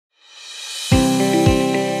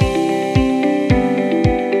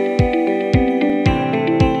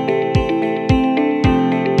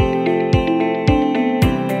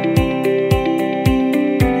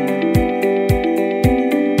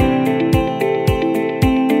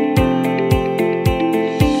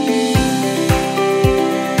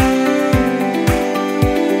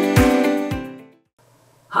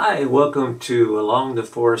Hi, welcome to Along the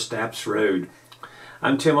ForestApps Road.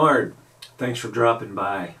 I'm Tim Ard. Thanks for dropping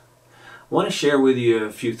by. I want to share with you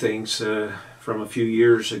a few things from a few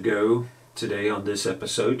years ago today on this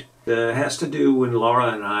episode. It has to do when Laura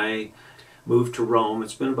and I moved to Rome.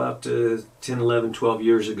 It's been about 10, 11, 12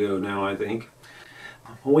 years ago now, I think.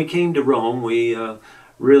 When we came to Rome, we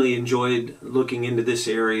really enjoyed looking into this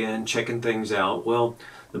area and checking things out. Well,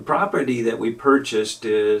 the property that we purchased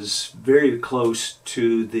is very close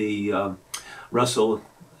to the Russell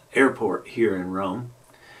Airport here in Rome.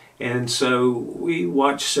 And so we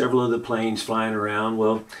watched several of the planes flying around.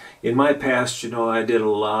 Well, in my past, I did a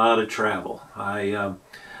lot of travel. I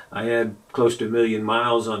had close to 1 million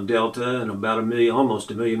miles on Delta and about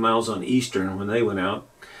almost 1 million miles on Eastern when they went out.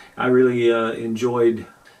 I really enjoyed,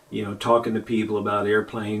 talking to people about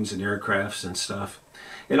airplanes and aircrafts and stuff.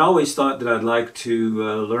 And always thought that I'd like to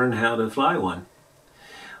learn how to fly one.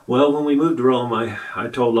 Well, when we moved to Rome, I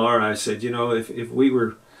told Laura, I said, if we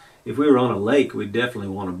were on a lake, we'd definitely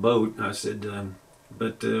want a boat. I said,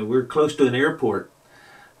 but we're close to an airport.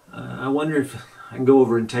 I wonder if I can go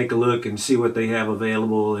over and take a look and see what they have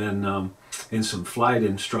available in some flight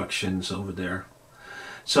instructions over there.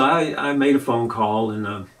 So I made a phone call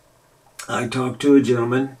and I talked to a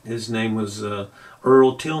gentleman. His name was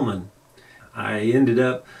Earl Tillman. I ended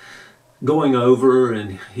up going over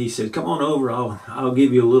and he said, come on over, I'll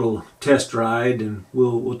give you a little test ride and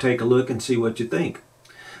we'll take a look and see what you think.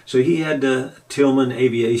 So he had Tillman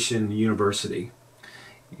Aviation University,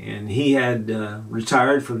 and he had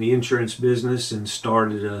retired from the insurance business and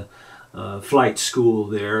started a flight school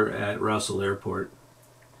there at Russell Airport.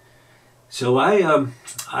 So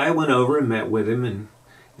I went over and met with him,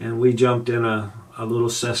 and we jumped in a little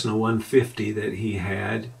Cessna 150 that he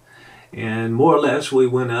had. And more or less we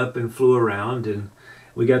went up and flew around, and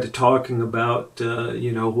we got to talking about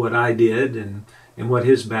what I did and what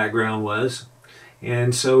his background was.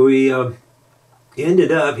 And so we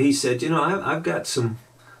ended up, he said, I've got some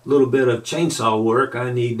little bit of chainsaw work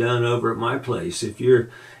I need done over at my place. If you're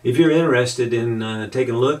interested in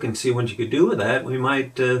taking a look and see what you could do with that, we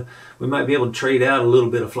might be able to trade out a little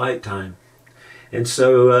bit of flight time. And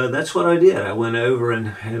so that's what I did. I went over and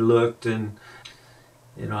had looked, and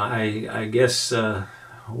I guess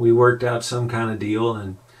we worked out some kind of deal,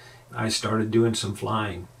 and I started doing some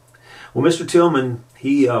flying. Well, Mr. Tillman,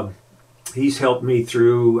 he's helped me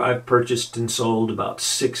through. I've purchased and sold about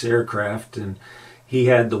 6 aircraft, and he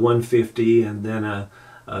had the 150 and then a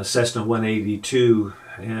Cessna 182,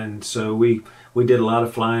 and so we did a lot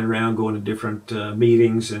of flying around, going to different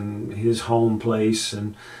meetings and his home place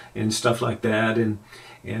and stuff like that,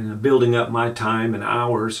 and building up my time and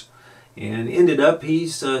hours. And ended up,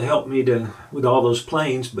 he's helped me with all those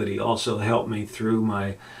planes, but he also helped me through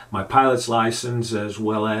my pilot's license as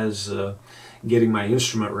well as getting my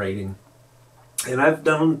instrument rating. And I've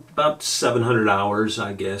done about 700 hours,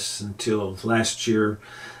 I guess, until last year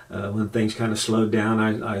when things kind of slowed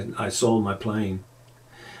down. I sold my plane.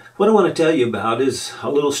 What I want to tell you about is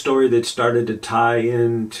a little story that started to tie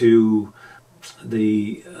into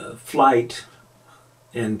the flight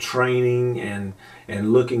and training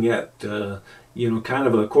and looking at kind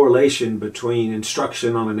of a correlation between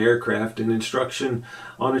instruction on an aircraft and instruction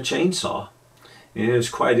on a chainsaw. And it was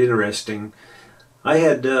quite interesting. I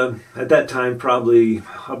had at that time probably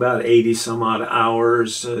about 80 some odd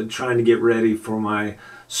hours trying to get ready for my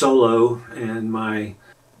solo and my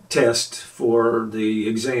test for the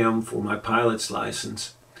exam for my pilot's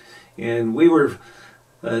license. And we were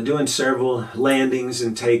doing several landings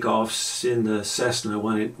and takeoffs in the Cessna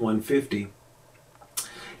 150.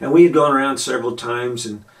 And we had gone around several times,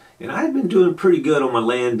 and I had been doing pretty good on my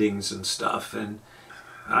landings and stuff. And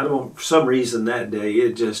I don't, for some reason that day,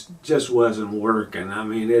 it just wasn't working. I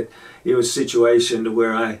mean, it was a situation to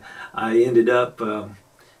where I ended up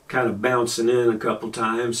kind of bouncing in a couple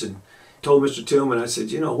times, and told Mr. Tillman, I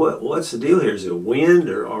said, what's the deal here? Is it wind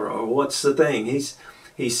or what's the thing?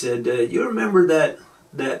 He said, you remember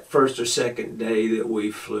that first or second day that we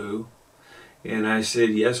flew? And I said,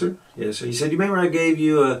 yes, sir. Yes, sir. He said, you remember I gave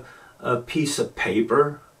you a piece of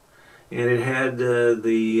paper, and it had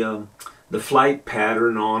the flight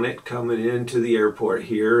pattern on it coming into the airport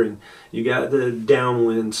here, and you got the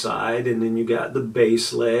downwind side, and then you got the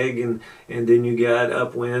base leg, and then you got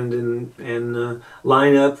upwind and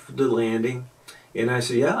line up the landing. And I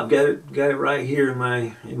said, yeah, I've got it right here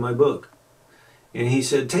in my book. And he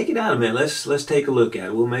said, take it out a minute. Let's take a look at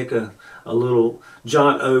it. We'll make a little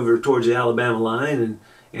jaunt over towards the Alabama line,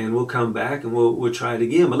 and we'll come back and we'll try it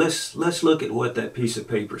again. But let's look at what that piece of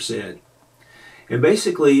paper said. And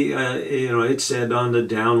basically, it said on the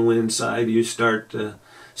downwind side, you start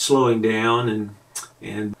slowing down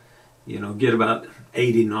and get about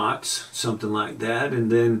 80 knots, something like that.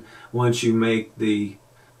 And then once you make the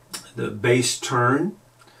base turn,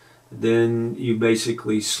 then you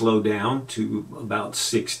basically slow down to about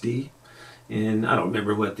 60. And I don't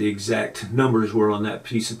remember what the exact numbers were on that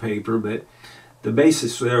piece of paper, but the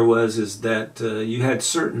basis there is that you had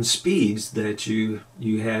certain speeds that you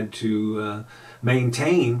had to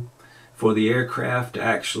maintain for the aircraft to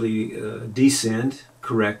actually descend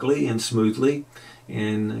correctly and smoothly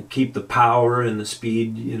and keep the power and the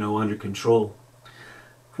speed under control.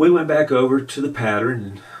 We went back over to the pattern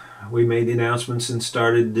and we made the announcements and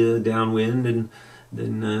started downwind, and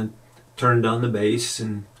then turned on the base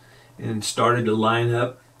and started to line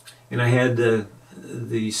up, and I had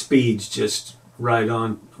the speeds just right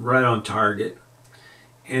on target,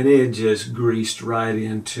 and it just greased right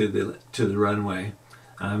into the runway.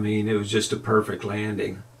 I mean, it was just a perfect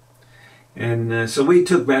landing. And so we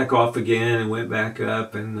took back off again and went back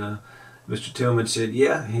up, and Mr. Tillman said,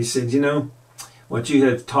 yeah, he said, what you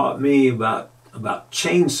have taught me about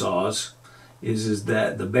chainsaws is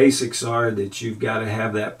that the basics are that you've got to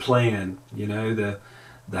have that plan, the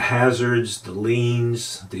hazards, the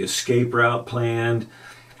leans, the escape route planned,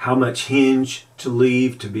 how much hinge to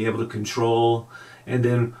leave to be able to control, and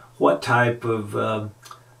then what type of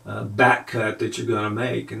back cut that you're going to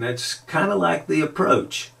make. And that's kind of like the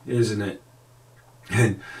approach, isn't it?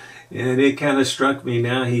 And it kind of struck me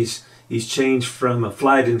now he's changed from a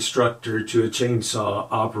flight instructor to a chainsaw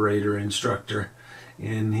operator instructor,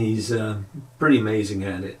 and he's pretty amazing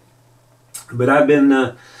at it. But I've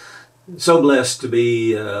been so blessed to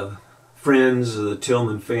be friends of the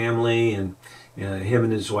Tillman family, and him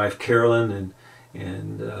and his wife Carolyn,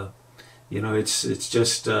 and it's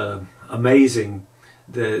just amazing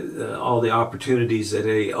that all the opportunities that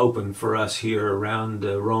they open for us here around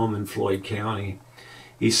Rome and Floyd County.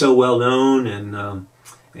 He's so well known,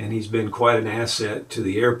 and he's been quite an asset to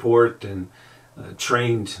the airport, and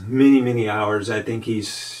trained many hours. I think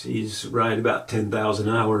he's right about 10,000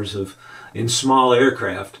 hours in small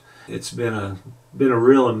aircraft. It's been a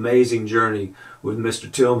real amazing journey with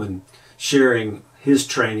Mr. Tillman, sharing his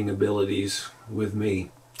training abilities with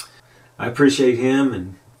me. I appreciate him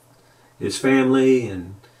and his family,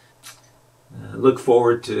 and look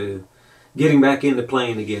forward to getting back into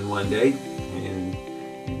playing again one day and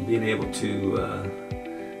being able to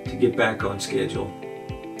get back on schedule.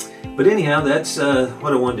 But anyhow, that's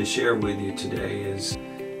what I wanted to share with you today, is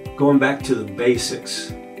going back to the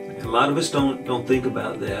basics. And a lot of us don't think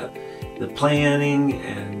about that. The planning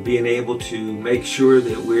and being able to make sure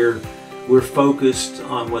that we're focused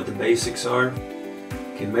on what the basics are,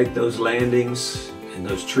 can make those landings and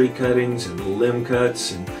those tree cuttings and the limb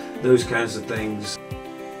cuts and those kinds of things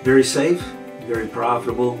very safe, very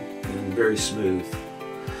profitable, and very smooth.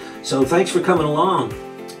 So thanks for coming along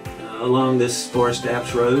this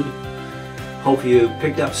ForestApps Road. Hope you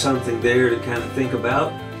picked up something there to kind of think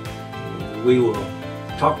about. We will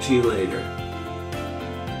talk to you later.